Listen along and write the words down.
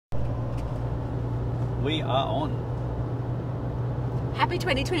We are on. Happy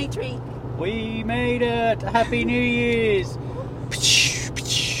 2023. We made it. Happy New Year's.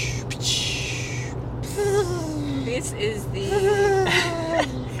 This is the...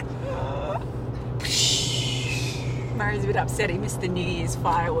 Murray's a bit upset he missed the New Year's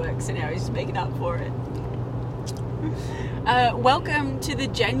fireworks and now he's just making up for it. Welcome to the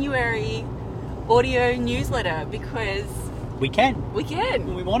January audio newsletter because... We can. We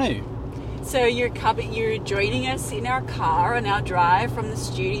can. We want to. So you're joining us in our car on our drive from the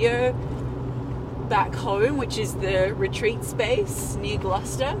studio back home, which is the retreat space near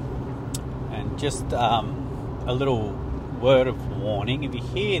Gloucester. And just a little word of warning: if you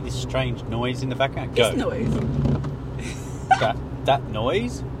hear this strange noise in the background, go. This noise. that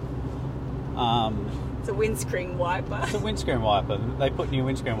noise. It's a windscreen wiper. It's a windscreen wiper. They put new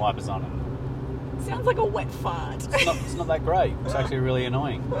windscreen wipers on it. Sounds like a wet fart. It's not that great. It's actually really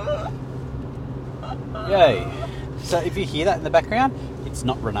annoying. Yay. So if you hear that in the background, it's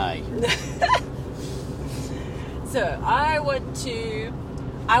not Renee. So I want to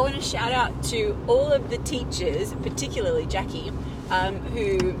shout out to all of the teachers, particularly Jackie,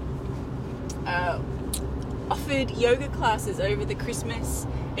 who offered yoga classes over the Christmas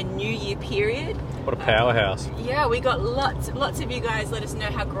and New Year period. What a powerhouse. Yeah, we got lots of you guys let us know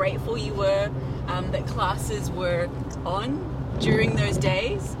how grateful you were that classes were on during those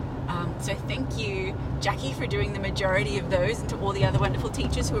days. So thank you, Jackie, for doing the majority of those, and to all the other wonderful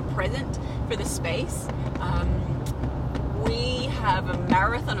teachers who were present for the space. We have a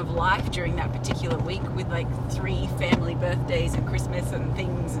marathon of life during that particular week with like 3 family birthdays and Christmas and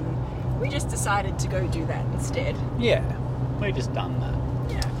things, and we just decided to go do that instead. Yeah, we just done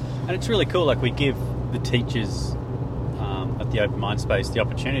that. Yeah. And it's really cool, like we give the teachers at the Open Mind Space the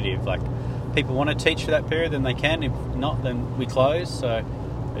opportunity of, like, people want to teach for that period, then they can. If not, then we close. So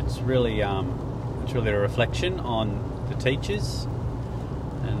it's really a reflection on the teachers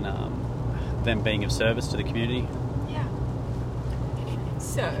and them being of service to the community. Yeah.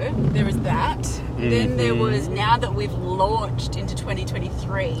 So there was that. Mm-hmm. Then there was, now that we've launched into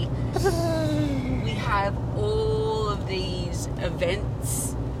 2023, we have all of these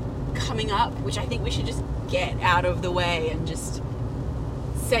events coming up, which I think we should just get out of the way and just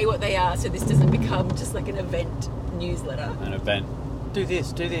say what they are, so this doesn't become just like an event newsletter. An event. Do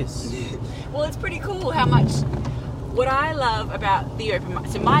this. Well, it's pretty cool how much... What I love about the Open Mind...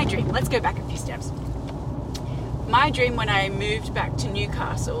 So my dream... Let's go back a few steps. My dream when I moved back to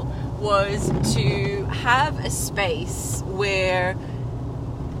Newcastle was to have a space where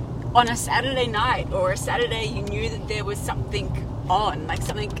on a Saturday night or a Saturday you knew that there was something on, like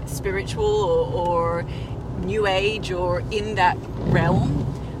something spiritual or new age or in that realm.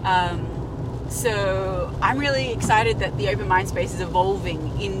 So I'm really excited that the Open Mind Space is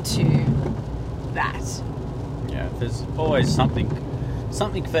evolving into that. Yeah, there's always something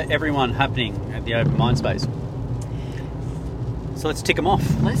for everyone happening at the Open Mind Space. So let's tick them off.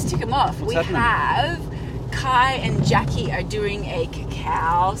 What's we happening? Have Kai and Jackie are doing a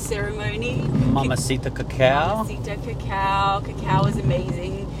cacao ceremony. Mamacita Cacao. Mamacita Cacao. Cacao is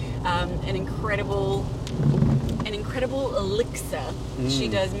amazing. An incredible elixir. She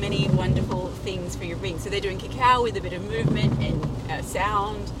does many wonderful things for your being. So they're doing cacao with a bit of movement and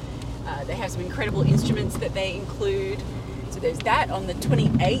sound. They have some incredible instruments that they include. So there's that. On the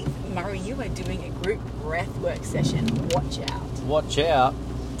 28th, Murray, you are doing a group breathwork session. Watch out.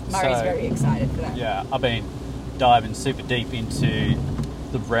 Murray's very excited for that. Yeah, I've been diving super deep into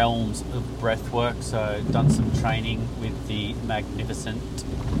the realms of breathwork. So done some training with the magnificent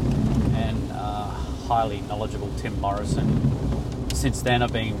and highly knowledgeable Tim Morrison. Since then,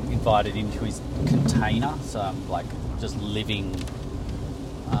 I've been invited into his container, so I'm like just living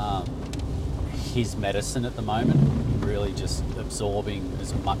his medicine at the moment, really just absorbing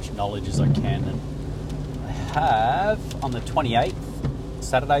as much knowledge as I can. And I have on the 28th,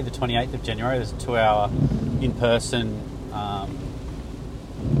 Saturday the 28th of January, there's a 2-hour in-person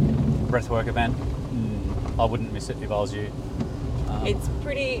breathwork event. I wouldn't miss it if I was you. It's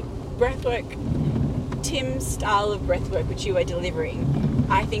pretty breathwork. Tim's style of breathwork, which you are delivering,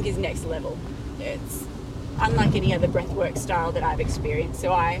 I think is next level. It's unlike any other breathwork style that I've experienced,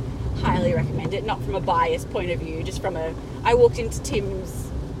 so I highly recommend it. Not from a biased point of view, just from I walked into Tim's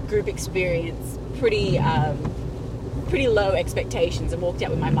group experience pretty low expectations and walked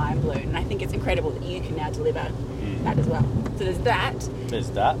out with my mind blown, and I think it's incredible that you can now deliver that as well. So there's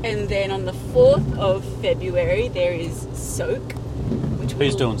that. And then on the 4th of February there is Soak.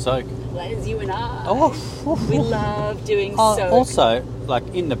 Who's doing Soak? That is you and I. We love doing Soak. Also, like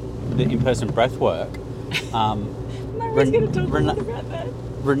in the in-person breath work, Murray's going to talk a lot about that.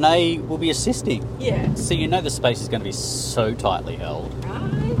 Renee will be assisting. Yeah. So you know the space is going to be so tightly held.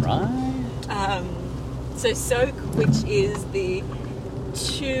 Right. So Soak, which is the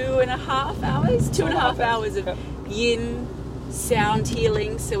 2.5 hours, 2.5 hours of yin sound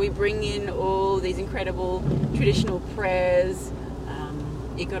healing. So we bring in all these incredible traditional prayers,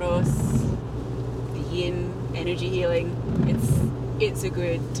 Ikaros, the yin energy healing. It's a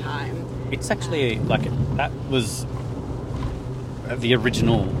good time. It's actually like that was the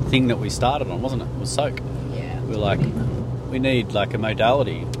original thing that we started on, wasn't it? It was Soak. Yeah. We were like, we need like a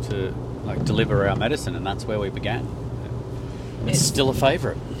modality to like deliver our medicine, and that's where we began. It's still a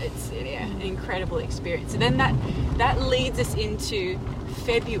favourite. It's an incredible experience. And then that leads us into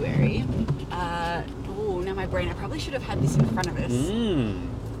February. Now my brain, I probably should have had this in front of us.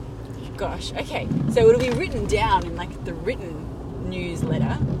 Gosh, okay. So it'll be written down in like the written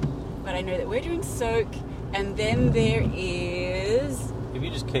newsletter, but I know that we're doing Soak, and then there is... If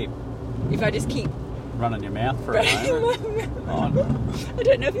I just keep running your mouth for a moment. I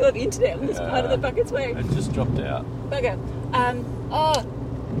don't know if you'll have internet on this part of the Buckets Way. It just dropped out. Bugger.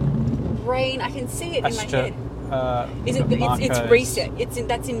 Brain, I can see it in my head. It's reset.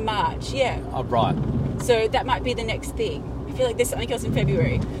 That's in March, yeah. Oh, right. So that might be the next thing. I feel like there's something else in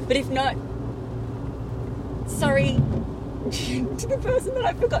February. But if not, sorry to the person that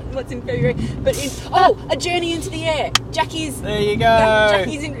I've forgotten what's in February. But a journey into the air. Jackie's. There you go.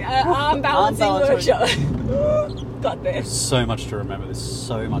 Jackie's in arm balancing workshop. Got there. There's so much to remember. There's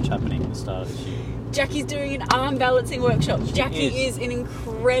so much happening at the start of this year. Jackie's doing an arm balancing workshop. Jackie is an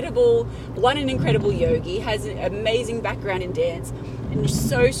incredible yogi, has an amazing background in dance, and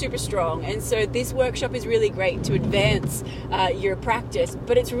so super strong. And so this workshop is really great to advance your practice.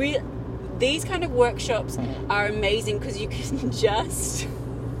 But it's real. These kind of workshops are amazing because you can just...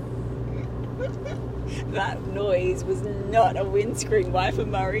 That noise was not a windscreen wiper,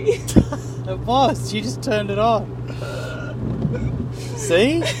 Murray. It was. You just turned it on.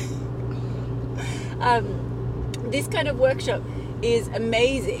 See? This kind of workshop is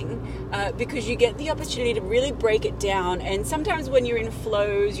amazing because you get the opportunity to really break it down. And sometimes when you're in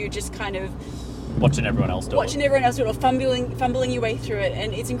flows, you're just kind of watching everyone else do it, or fumbling your way through it.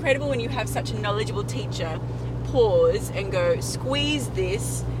 And it's incredible when you have such a knowledgeable teacher pause and go, squeeze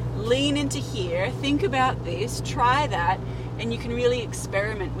this, lean into here, think about this, try that, and you can really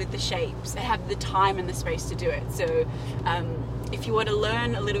experiment with the shapes. They have the time and the space to do it. So if you want to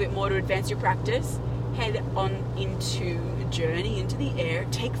learn a little bit more to advance your practice, head on into a journey into the air,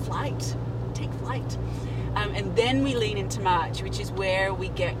 take flight. And then we lean into March, which is where we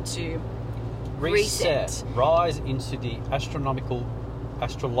get to reset. Rise into the astrological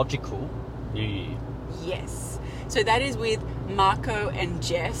new year. Yes. So that is with Marco and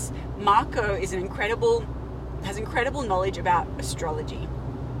Jess. Marco is has incredible knowledge about astrology.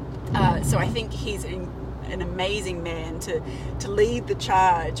 So I think he's an amazing man to lead the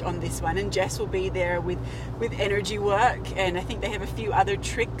charge on this one. And Jess will be there with energy work, and I think they have a few other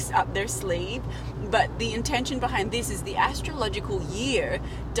tricks up their sleeve. But the intention behind this is the astrological year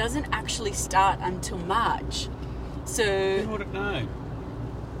doesn't actually start until March. So who would have known?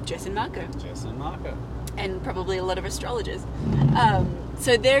 Jess and Marco. And probably a lot of astrologers.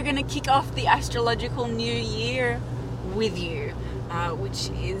 So they're going to kick off the astrological new year with you, which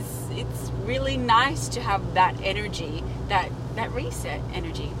is, it's really nice to have that energy, that reset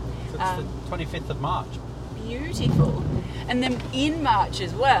energy. So it's the 25th of March. Beautiful. And then in March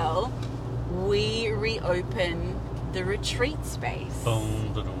as well, we reopen the retreat space. So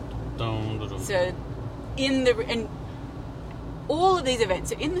in all of these events,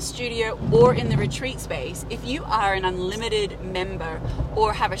 so in the studio or in the retreat space, if you are an unlimited member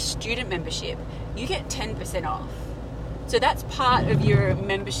or have a student membership, you get 10% off. So that's part of your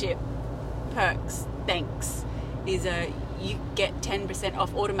membership perks, thanks, is you get 10%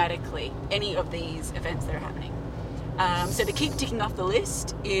 off automatically any of these events that are happening. So to keep ticking off the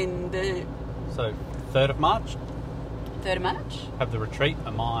list in the... So 3rd of March? 3rd of March. Have the retreat,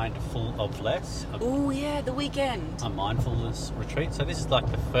 A Mind Full of Less. Oh yeah, the weekend. A mindfulness retreat. So this is like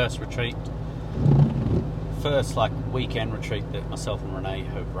the first weekend retreat that myself and Renee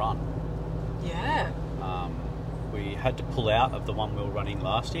have run. Yeah. We had to pull out of the one we were running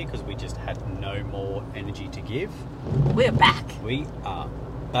last year because we just had no more energy to give. We're back. We are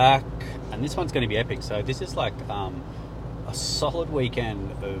back. And this one's going to be epic. So this is like a solid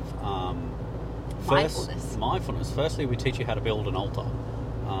weekend of... Mindfulness. Firstly, we teach you how to build an altar.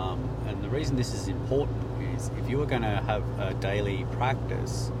 And the reason this is important is if you are going to have a daily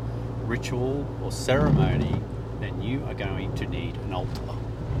practice, ritual or ceremony, then you are going to need an altar.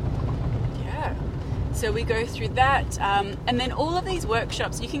 Yeah. So we go through that, and then all of these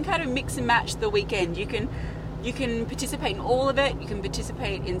workshops, you can kind of mix and match the weekend. You can participate in all of it. You can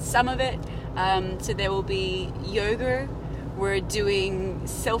participate in some of it. So there will be yoga. We're doing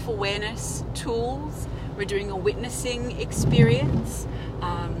self-awareness tools. We're doing a witnessing experience.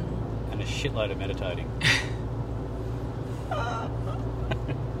 And a shitload of meditating.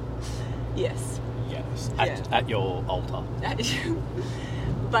 Yes. Yes. At your altar.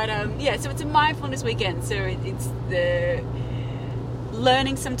 But so it's a mindfulness weekend. So it's the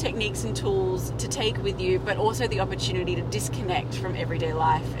learning some techniques and tools to take with you, but also the opportunity to disconnect from everyday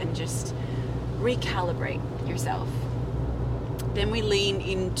life and just recalibrate yourself. Then we lean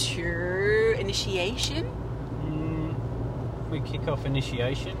into initiation. We kick off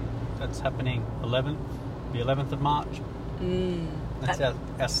initiation. That's happening the 11th of March. That's our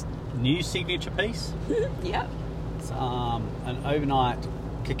new signature piece. Yep. It's an overnight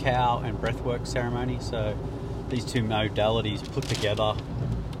cacao and breathwork ceremony. So these two modalities put together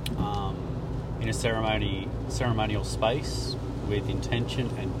in a ceremonial space with intention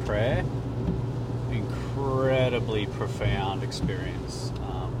and prayer. Incredibly profound experience.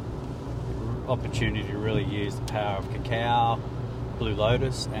 Opportunity to really use the power of cacao, Blue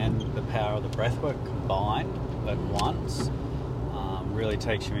Lotus, and the power of the breathwork combined at once. Really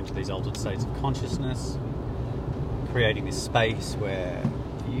takes you into these altered states of consciousness, creating this space where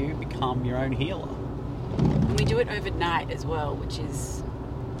you become your own healer. And we do it overnight as well, which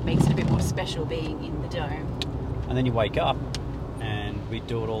makes it a bit more special being in the dome. And then you wake up and we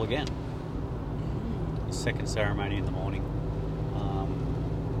do it all again. The second ceremony in the morning,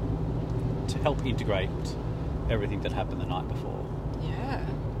 to help integrate everything that happened the night before. Yeah.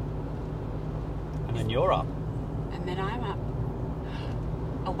 And then you're up. And then I'm up.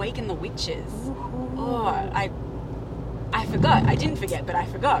 Awaken the Witches. Woo-hoo. Oh, I forgot. I didn't forget, but I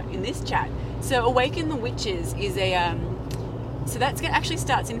forgot in this chat. So Awaken the Witches is so that's actually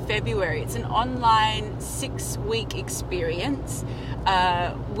starts in February. It's an online 6-week experience,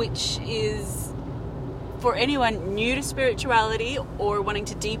 which is for anyone new to spirituality or wanting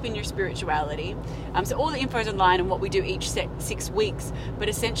to deepen your spirituality. So all the info is online and what we do each 6 weeks, but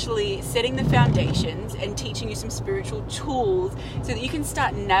essentially setting the foundations and teaching you some spiritual tools so that you can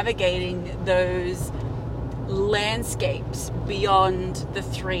start navigating those landscapes beyond the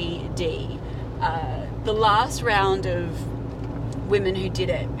 3D. The last round of women who did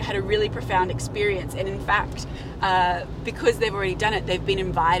it had a really profound experience, and in fact, because they've already done it, they've been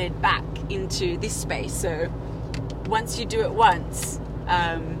invited back into this space. So once you do it once,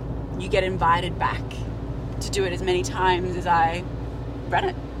 you get invited back to do it as many times as I run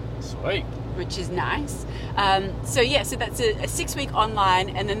it. Sweet. Which is nice. So that's a 6-week online,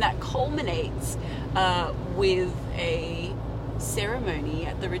 and then that culminates with a ceremony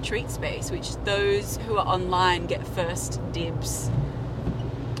at the retreat space, which those who are online get first dibs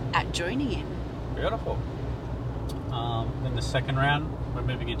at joining in. Beautiful. Then the second round, we're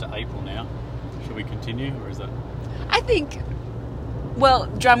moving into April now. Should we continue, or is that? I think,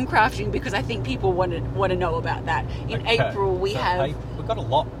 drum crafting, because I think people want to know about that. In April, we've got a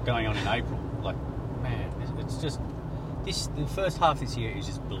lot going on in April. Like, man, it's just the first half this year is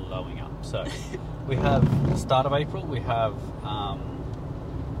just blowing up. So we have the start of April. We have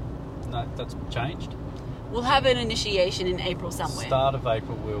no, that's changed. We'll have an initiation in April somewhere. Start of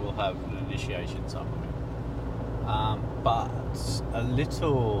April, we will have an initiation somewhere. But a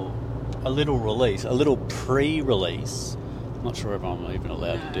little release, a little pre-release. I'm not sure if I'm even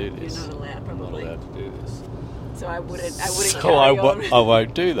allowed to do this. You're not allowed, probably. I'm not allowed to do this. So I wouldn't So carry on. I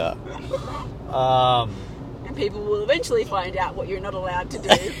won't do that. And people will eventually find out what you're not allowed to do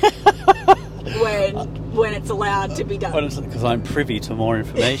when it's allowed to be done. Because I'm privy to more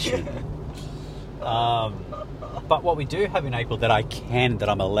information. But what we do have in April that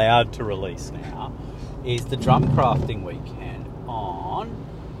I'm allowed to release now is the drum crafting weekend on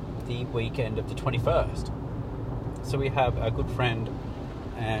the weekend of the 21st. So we have a good friend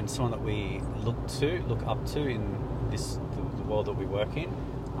and someone that we look up to in the world that we work in,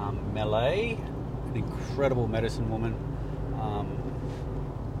 Melee, an incredible medicine woman,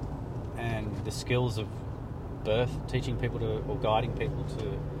 and the skills of teaching people or guiding people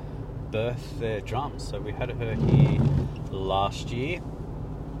to birth their drums. So we had her here last year,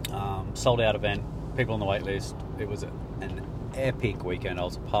 sold out event, people on the wait list. It was an epic weekend. I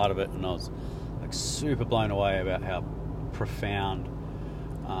was a part of it, and I was like super blown away about how profound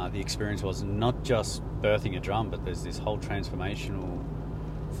the experience was. Not just birthing a drum, but there's this whole transformational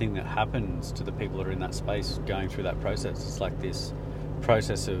thing that happens to the people that are in that space going through that process. It's like this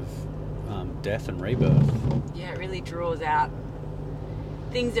process of death and rebirth. Yeah, it really draws out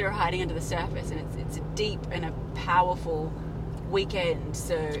things that are hiding under the surface, and it's a deep and a powerful weekend.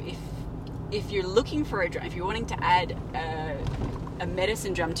 So if you're looking for a drum, if you're wanting to add a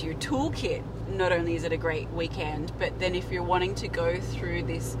medicine drum to your toolkit, not only is it a great weekend, but then if you're wanting to go through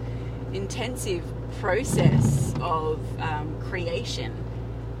this intensive process of creation,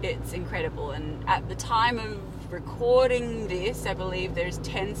 it's incredible. And at the time of recording this, I believe there's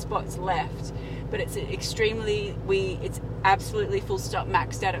 10 spots left, but it's it's absolutely full stop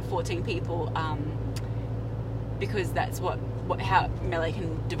maxed out at 14 people, because that's how Mele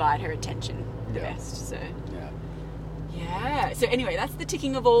can divide her attention the best. So yeah. So anyway, that's the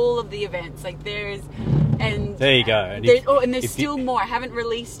ticking of all of the events. Like there you go. And there's still more I haven't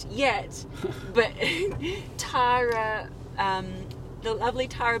released yet, but Tara, the lovely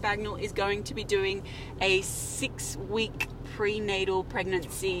Tara Bagnall, is going to be doing a 6-week prenatal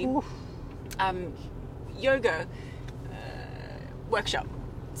pregnancy yoga workshop.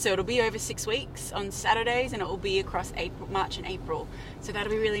 So it'll be over 6 weeks on Saturdays, and it will be across March and April. So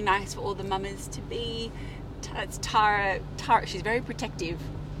that'll be really nice for all the mamas to be. It's Tara, she's very protective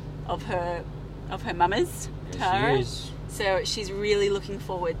of her mamas. Tara. Yes, she is. So she's really looking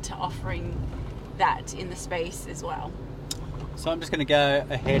forward to offering that in the space as well. So I'm just going to go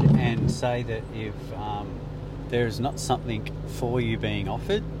ahead and say that if there is not something for you being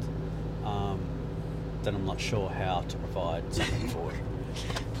offered, then I'm not sure how to provide something for you.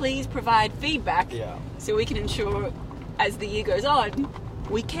 Please provide feedback so we can ensure as the year goes on,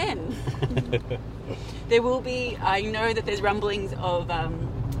 we can. There will be, I know that there's rumblings of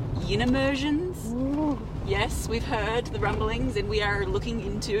yin immersions. Ooh. Yes, we've heard the rumblings and we are looking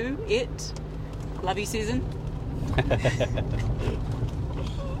into it. Love you, Susan.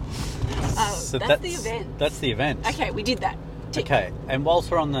 So that's the event. That's the event. Okay, we did that. Tick. Okay, and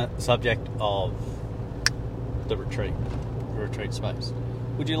whilst we're on the subject of the retreat space,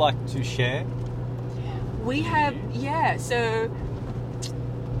 would you like to share? We have, so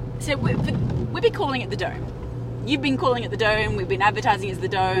we've been calling it the Dome. You've been calling it the Dome. We've been advertising it as the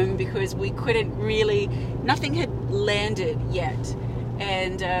Dome because we couldn't really, nothing had landed yet.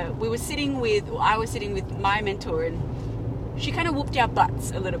 And I was sitting with my mentor, and she kind of whooped our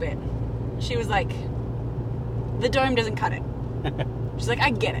butts a little bit. She was like, the Dome doesn't cut it. She's like, I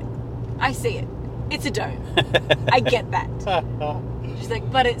get it. I see it. It's a dome. I get that. She's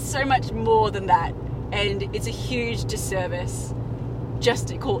like, but it's so much more than that. And it's a huge disservice just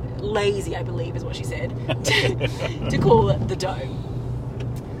to call it lazy, I believe is what she said, to call it the Dome.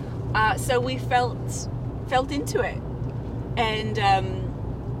 So we felt into it. And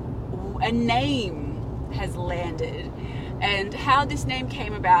a name has landed. And how this name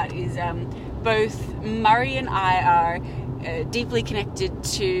came about is both Murray and I are deeply connected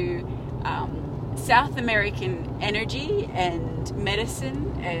to South American energy and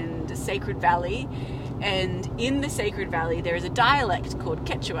medicine and the Sacred Valley. And in the Sacred Valley there is a dialect called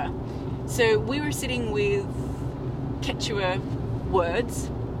Quechua. So we were sitting with Quechua words,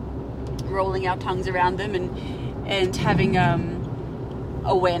 rolling our tongues around them and having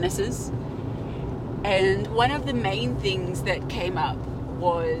awarenesses. And one of the main things that came up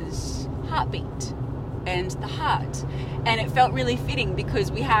was heartbeat and the heart. And it felt really fitting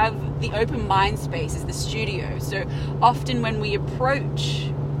because we have the open mind space as the studio. So often when we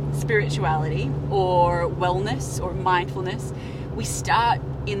approach spirituality or wellness or mindfulness, we start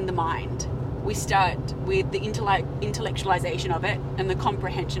in the mind. We start with the intellectualization of it and the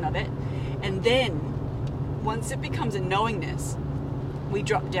comprehension of it. And then once it becomes a knowingness, we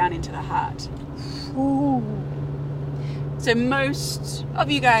drop down into the heart. Ooh. So most of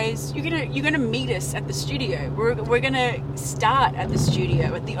you guys, you're gonna meet us at the studio. We're gonna start at the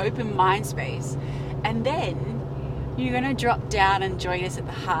studio at the open mind space, and then you're gonna drop down and join us at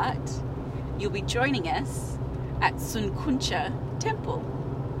the heart. You'll be joining us at Sunkuncha Temple.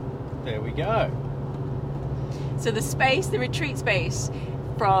 There we go. So the retreat space,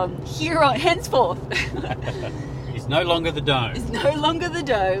 from here on henceforth, is no longer the Dome. It's no longer the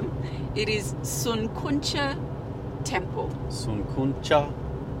Dome. It is Sunkuncha Temple. Sunkuncha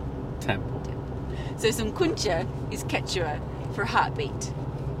Temple. So Sunkuncha is Quechua for heartbeat.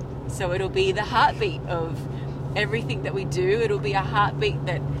 So it'll be the heartbeat of everything that we do. It'll be a heartbeat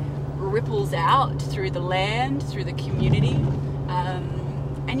that ripples out through the land, through the community.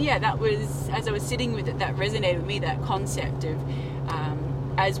 And yeah, that was, as I was sitting with it, that resonated with me, that concept of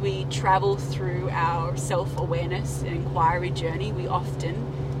as we travel through our self-awareness and inquiry journey, we often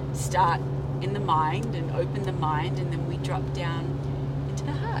start in the mind and open the mind, and then we drop down into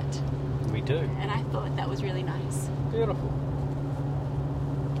the heart. We do. And I thought that was really nice. Beautiful.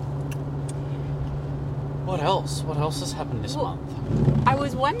 What else? What else has happened this Well, month? I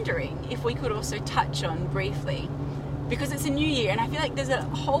was wondering if we could also touch on briefly, because it's a new year, and I feel like there's a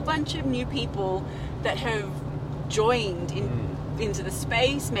whole bunch of new people that have joined into the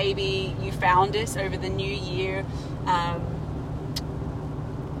space. Maybe you found us over the new year,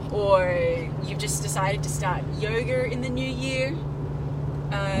 or you've just decided to start yoga in the new year.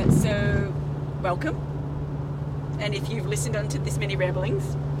 So, welcome. And if you've listened on to this many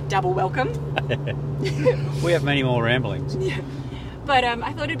ramblings, double welcome. We have many more ramblings. Yeah. But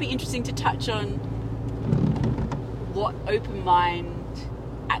I thought it'd be interesting to touch on what open mind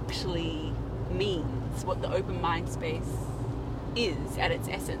actually means, what the open mind space is at its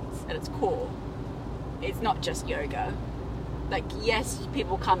essence, at its core. It's not just yoga. Like, yes,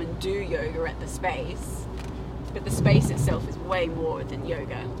 people come and do yoga at the space, but the space itself is way more than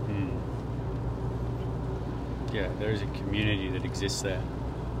yoga. Yeah, there is a community that exists there.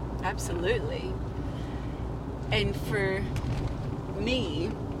 Absolutely. And for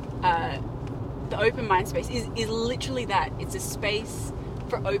me, the open mind space is literally that. It's a space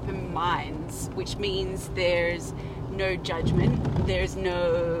for open minds, which means there's no judgment, there's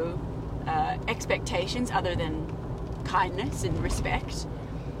no expectations other than kindness and respect.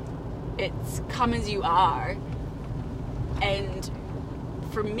 It's come as you are. And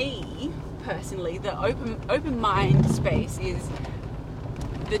for me personally, the open mind space is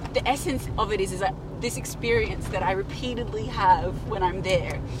the essence of it is that this experience that I repeatedly have when I'm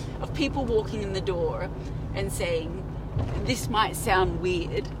there, of people walking in the door and saying, this might sound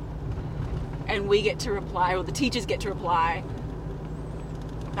weird, and we get to reply, or the teachers get to reply,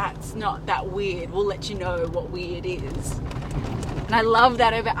 that's not that weird, we'll let you know what weird is. And I love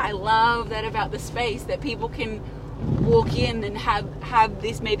that about the space, that people can walk in and have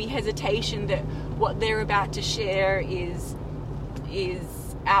this maybe hesitation that what they're about to share is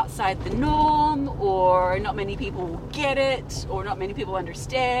outside the norm, or not many people will get it, or not many people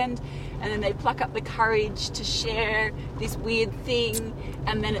understand, and then they pluck up the courage to share this weird thing,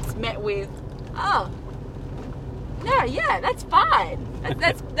 and then it's met with, oh, no, yeah, that's fine,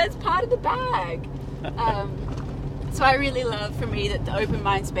 that's part of the bag. So I really love, for me, that the open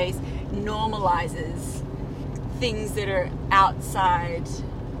mind space normalizes things that are outside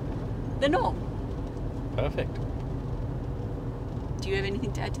the norm. Perfect. Do you have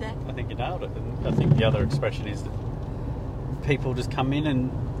anything to add to that? I think you nailed it. And I think the other expression is that people just come in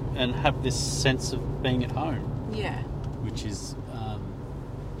and have this sense of being at home. Yeah. Which is,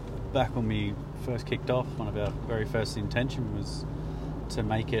 back when we first kicked off, one of our very first intention was to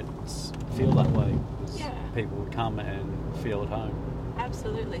make it feel that way. Yeah. People would come and feel at home.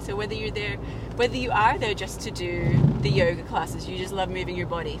 Absolutely. So whether you are there just to do the yoga classes, you just love moving your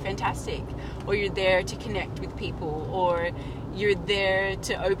body, fantastic. Or you're there to connect with people, or you're there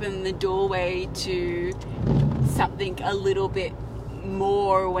to open the doorway to something a little bit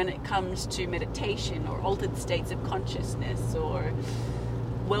more when it comes to meditation or altered states of consciousness or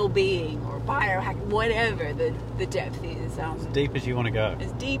well-being or biohack, whatever the depth is. As deep as you want to go.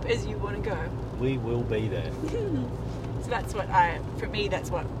 As deep as you want to go. We will be there. So that's what for me, that's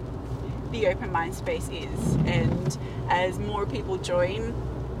what the open mind space is. And as more people join,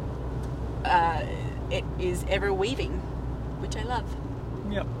 it is ever weaving, which I love.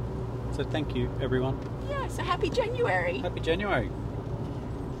 Yep. So thank you, everyone. Yeah, so happy January. Happy January.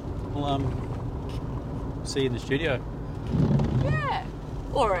 Well, see you in the studio. Yeah.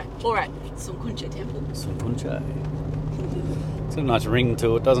 Or at Sunkuncha Temple. Sunkuncha. It's a nice ring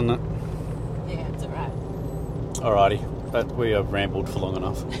to it, doesn't it? Yeah, it's alright. Alrighty. But we have rambled for long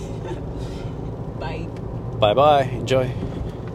enough. Bye. Bye-bye. Enjoy.